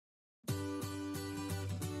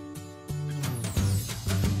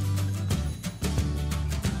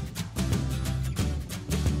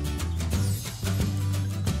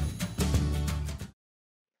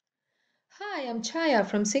Hi, I'm Chaya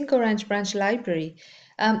from Cinco Ranch Branch Library.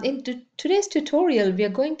 In today's tutorial, we are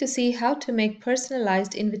going to see how to make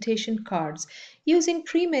personalized invitation cards using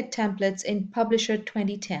pre-made templates in Publisher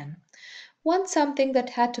 2010. Once something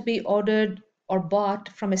that had to be ordered or bought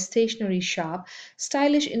from a stationery shop,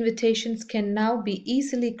 stylish invitations can now be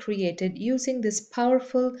easily created using this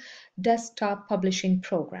powerful desktop publishing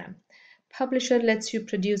program. Publisher lets you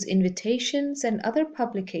produce invitations and other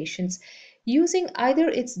publications using either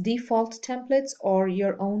its default templates or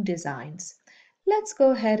your own designs. Let's go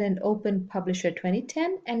ahead and open Publisher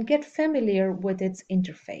 2010 and get familiar with its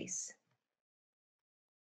interface.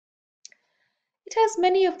 It has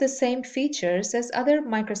many of the same features as other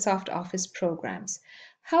Microsoft Office programs.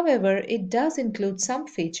 However, it does include some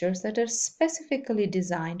features that are specifically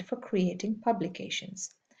designed for creating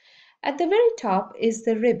publications. At the very top is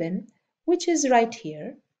the ribbon, which is right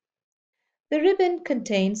here. The ribbon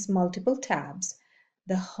contains multiple tabs.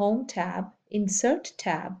 The Home tab, Insert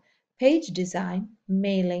tab, Page Design,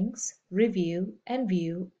 Mailings, Review, and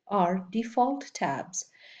View are default tabs.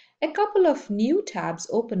 A couple of new tabs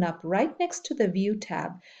open up right next to the View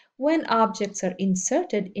tab when objects are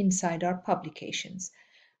inserted inside our publications.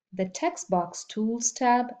 The Text Box Tools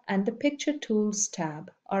tab and the Picture Tools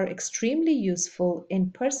tab are extremely useful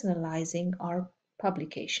in personalizing our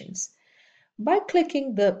publications. By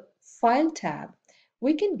clicking the File tab,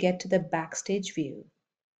 we can get to the Backstage view.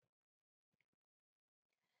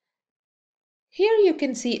 Here you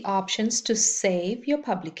can see options to save your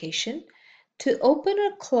publication, to open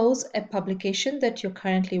or close a publication that you're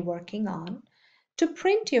currently working on, to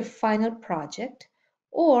print your final project,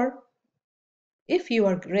 or if you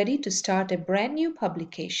are ready to start a brand new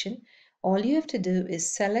publication, all you have to do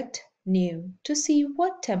is select New to see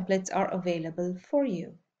what templates are available for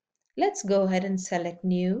you. Let's go ahead and select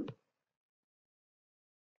New.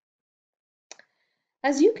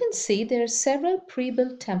 As you can see, there are several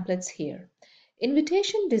pre-built templates here.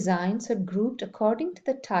 Invitation designs are grouped according to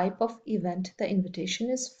the type of event the invitation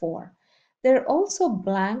is for. There are also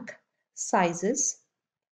blank sizes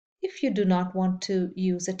if you do not want to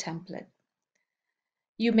use a template.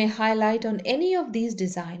 You may highlight on any of these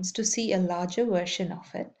designs to see a larger version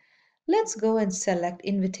of it. Let's go and select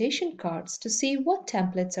invitation cards to see what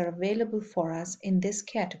templates are available for us in this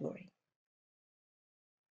category.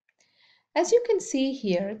 As you can see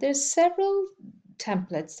here, there's several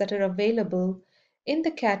templates that are available in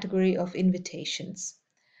the category of invitations.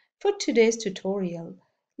 For today's tutorial,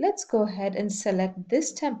 let's go ahead and select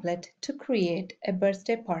this template to create a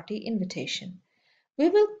birthday party invitation. We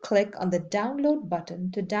will click on the download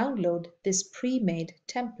button to download this pre-made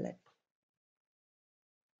template.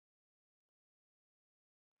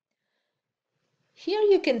 Here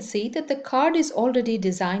you can see that the card is already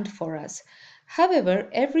designed for us. However,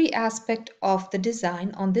 every aspect of the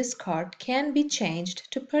design on this card can be changed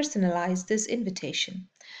to personalize this invitation.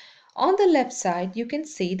 On the left side, you can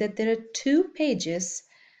see that there are two pages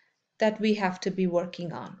that we have to be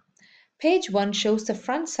working on. Page 1 shows the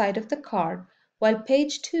front side of the card, while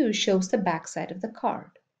page 2 shows the back side of the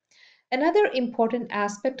card. Another important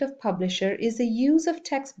aspect of Publisher is the use of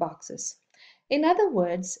text boxes. In other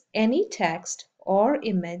words, any text or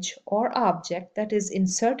image or object that is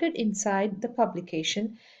inserted inside the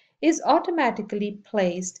publication is automatically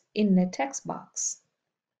placed in a text box.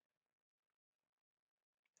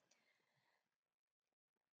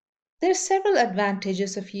 There are several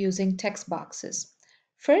advantages of using text boxes.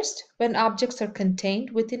 First, when objects are contained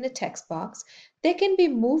within a text box, they can be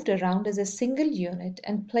moved around as a single unit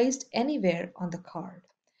and placed anywhere on the card.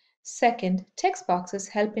 Second, text boxes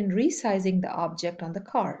help in resizing the object on the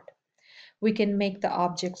card. We can make the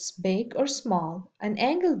objects big or small and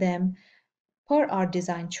angle them per our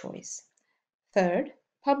design choice. Third,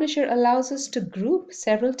 Publisher allows us to group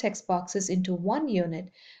several text boxes into one unit,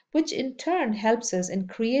 which in turn helps us in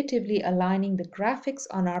creatively aligning the graphics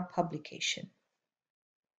on our publication.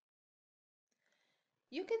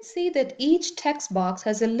 You can see that each text box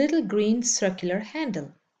has a little green circular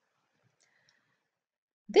handle.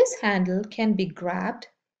 This handle can be grabbed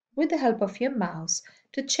with the help of your mouse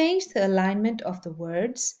to change the alignment of the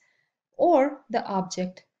words or the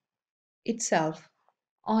object itself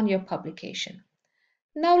on your publication.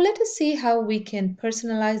 Now let us see how we can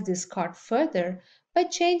personalize this card further by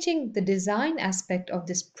changing the design aspect of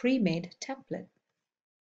this pre-made template.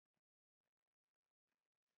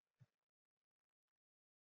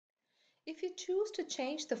 If you choose to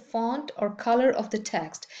change the font or color of the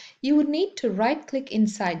text, you would need to right-click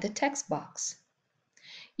inside the text box.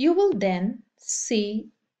 You will then see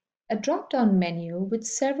a drop-down menu with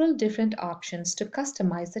several different options to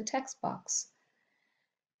customize the text box.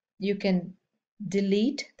 You can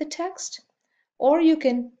delete the text, or you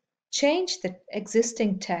can change the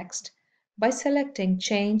existing text by selecting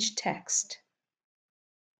Change Text.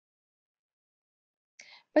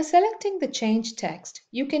 By selecting the Change Text,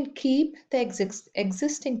 you can keep the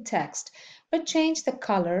existing text but change the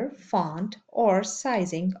color, font, or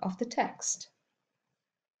sizing of the text.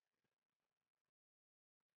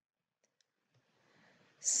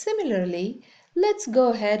 Similarly, let's go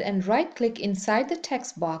ahead and right-click inside the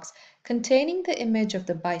text box containing the image of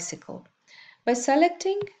the bicycle. By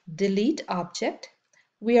selecting Delete Object,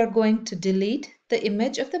 we are going to delete the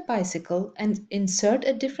image of the bicycle and insert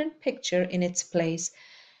a different picture in its place.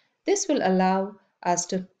 This will allow us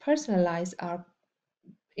to personalize our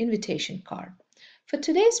invitation card. For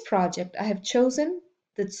today's project, I have chosen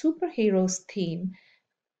the superheroes theme,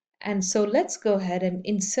 and so let's go ahead and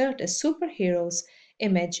insert a superheroes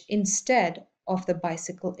image instead of the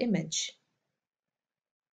bicycle image.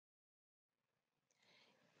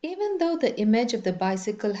 Even though the image of the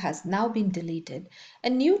bicycle has now been deleted, a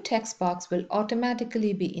new text box will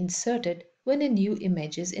automatically be inserted when a new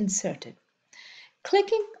image is inserted.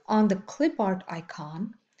 Clicking on the clip art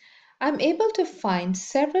icon, I'm able to find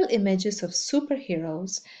several images of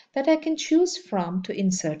superheroes that I can choose from to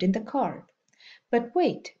insert in the card. But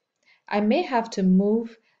wait, I may have to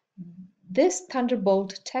move this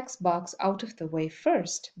Thunderbolt text box out of the way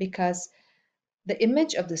first because the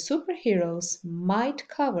image of the superheroes might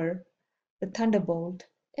cover the Thunderbolt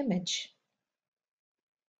image.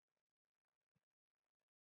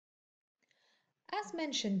 As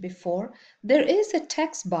mentioned before, there is a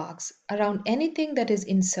text box around anything that is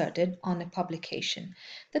inserted on a publication.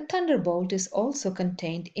 The Thunderbolt is also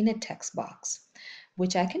contained in a text box,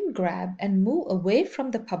 which I can grab and move away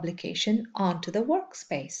from the publication onto the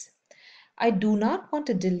workspace. I do not want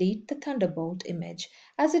to delete the Thunderbolt image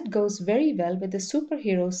as it goes very well with the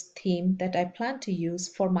superheroes theme that I plan to use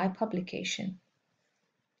for my publication.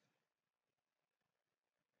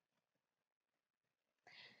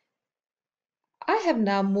 I have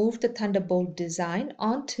now moved the Thunderbolt design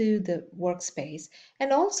onto the workspace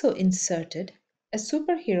and also inserted a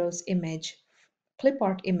superheroes image, clip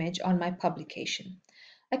art image on my publication.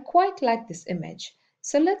 I quite like this image,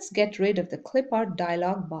 so let's get rid of the clip art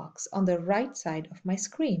dialog box on the right side of my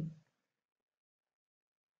screen.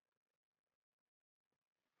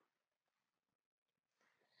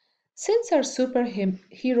 Since our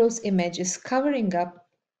superheroes image is covering up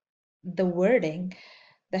the wording,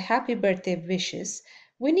 the happy birthday wishes,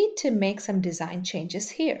 we need to make some design changes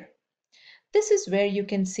here. This is where you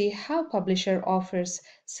can see how Publisher offers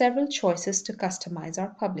several choices to customize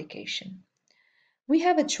our publication. We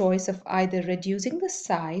have a choice of either reducing the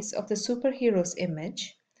size of the superhero's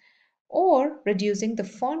image or reducing the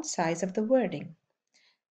font size of the wording.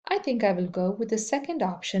 I think I will go with the second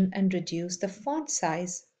option and reduce the font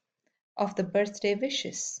size of the birthday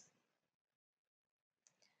wishes.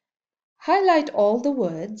 Highlight all the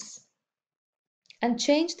words and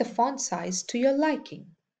change the font size to your liking.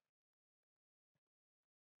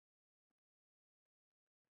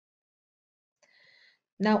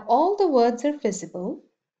 Now all the words are visible.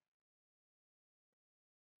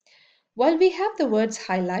 While we have the words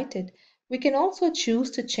highlighted, we can also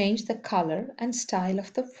choose to change the color and style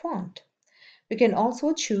of the font. We can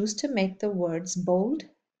also choose to make the words bold.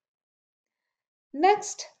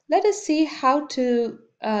 Next, let us see how to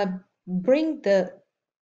bring the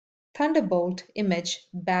Thunderbolt image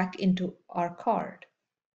back into our card.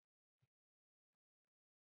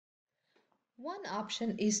 One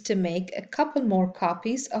option is to make a couple more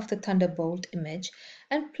copies of the Thunderbolt image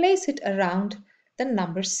and place it around the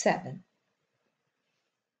number 7.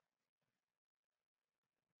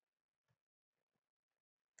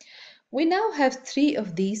 We now have 3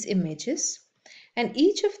 of these images, and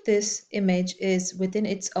each of this image is within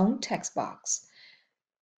its own text box.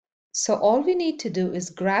 So all we need to do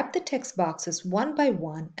is grab the text boxes one by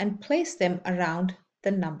one and place them around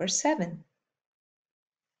the number 7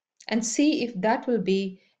 and see if that will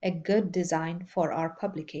be a good design for our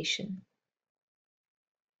publication.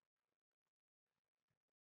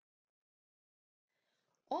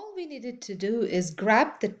 All we needed to do is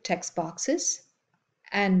grab the text boxes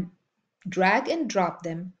and drag and drop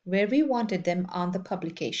them where we wanted them on the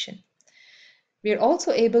publication. We are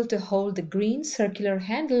also able to hold the green circular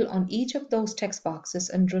handle on each of those text boxes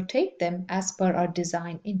and rotate them as per our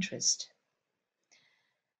design interest.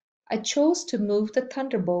 I chose to move the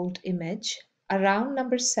Thunderbolt image around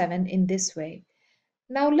number 7 in this way.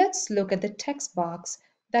 Now let's look at the text box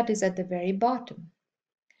that is at the very bottom.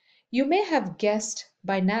 You may have guessed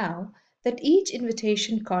by now that each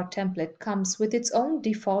invitation card template comes with its own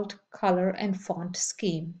default color and font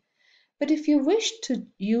scheme. But if you wish to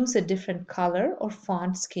use a different color or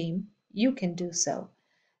font scheme, you can do so.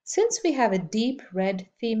 Since we have a deep red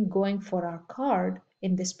theme going for our card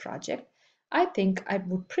in this project, I think I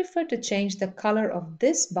would prefer to change the color of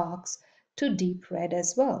this box to deep red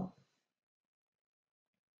as well.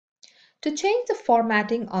 To change the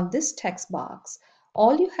formatting on this text box,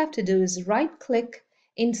 all you have to do is right-click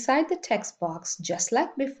inside the text box just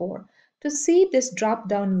like before to see this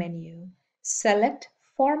drop-down menu. Select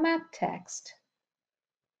Format Text.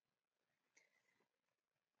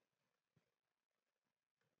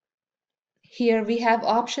 Here we have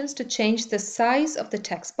options to change the size of the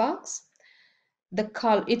text box,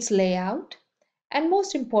 its layout, and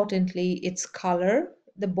most importantly, its color,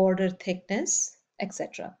 the border thickness,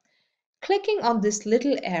 etc. Clicking on this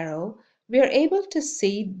little arrow, we are able to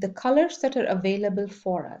see the colors that are available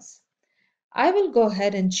for us. I will go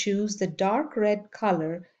ahead and choose the dark red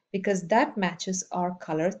color because that matches our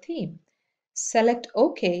color theme. Select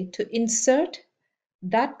OK to insert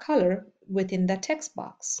that color within the text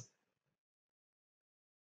box.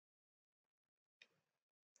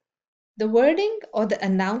 The wording or the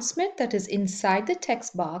announcement that is inside the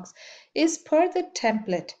text box is per the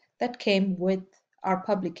template that came with our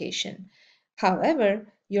publication.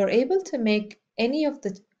 However, you're able to make any of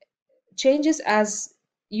the changes as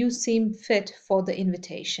you seem fit for the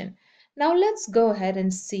invitation. Now let's go ahead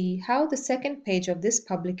and see how the second page of this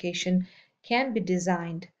publication can be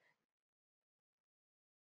designed.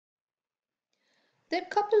 There are a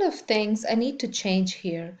couple of things I need to change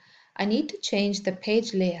here. I need to change the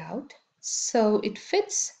page layout so it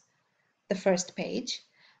fits the first page.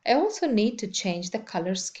 I also need to change the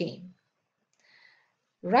color scheme.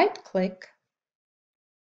 Right-click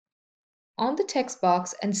on the text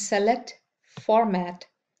box and select Format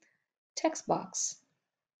Text Box.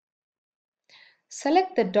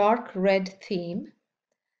 Select the dark red theme,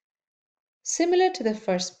 similar to the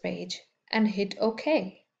first page, and hit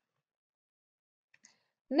OK.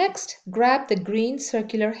 Next, grab the green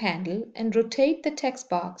circular handle and rotate the text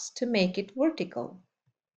box to make it vertical.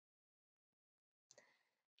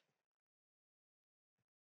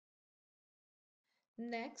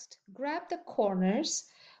 Next, grab the corners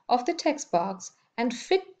of the text box and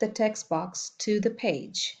fit the text box to the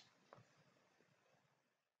page.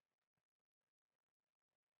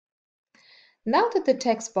 Now that the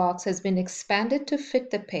text box has been expanded to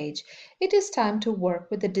fit the page, it is time to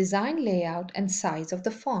work with the design layout and size of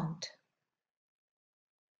the font.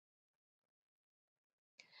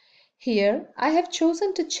 Here, I have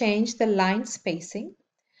chosen to change the line spacing.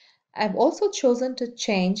 I've also chosen to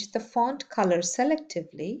change the font color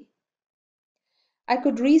selectively. I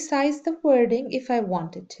could resize the wording if I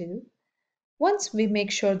wanted to. Once we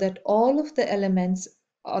make sure that all of the elements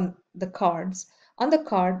on the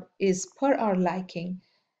card is per our liking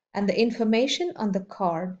and the information on the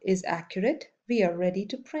card is accurate, we are ready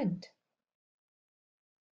to print.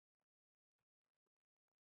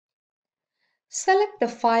 Select the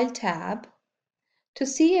File tab to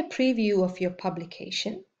see a preview of your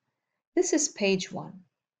publication. This is page 1.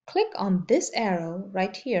 Click on this arrow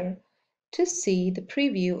right here to see the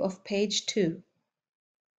preview of page 2.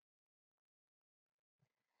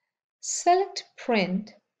 Select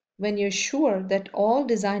Print when you're sure that all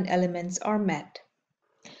design elements are met.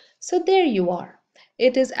 So there you are.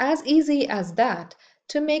 It is as easy as that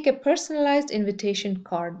to make a personalized invitation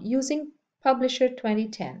card using Publisher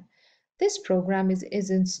 2010. This program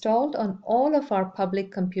is installed on all of our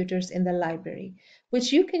public computers in the library,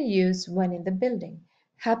 which you can use when in the building.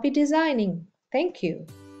 Happy designing! Thank you.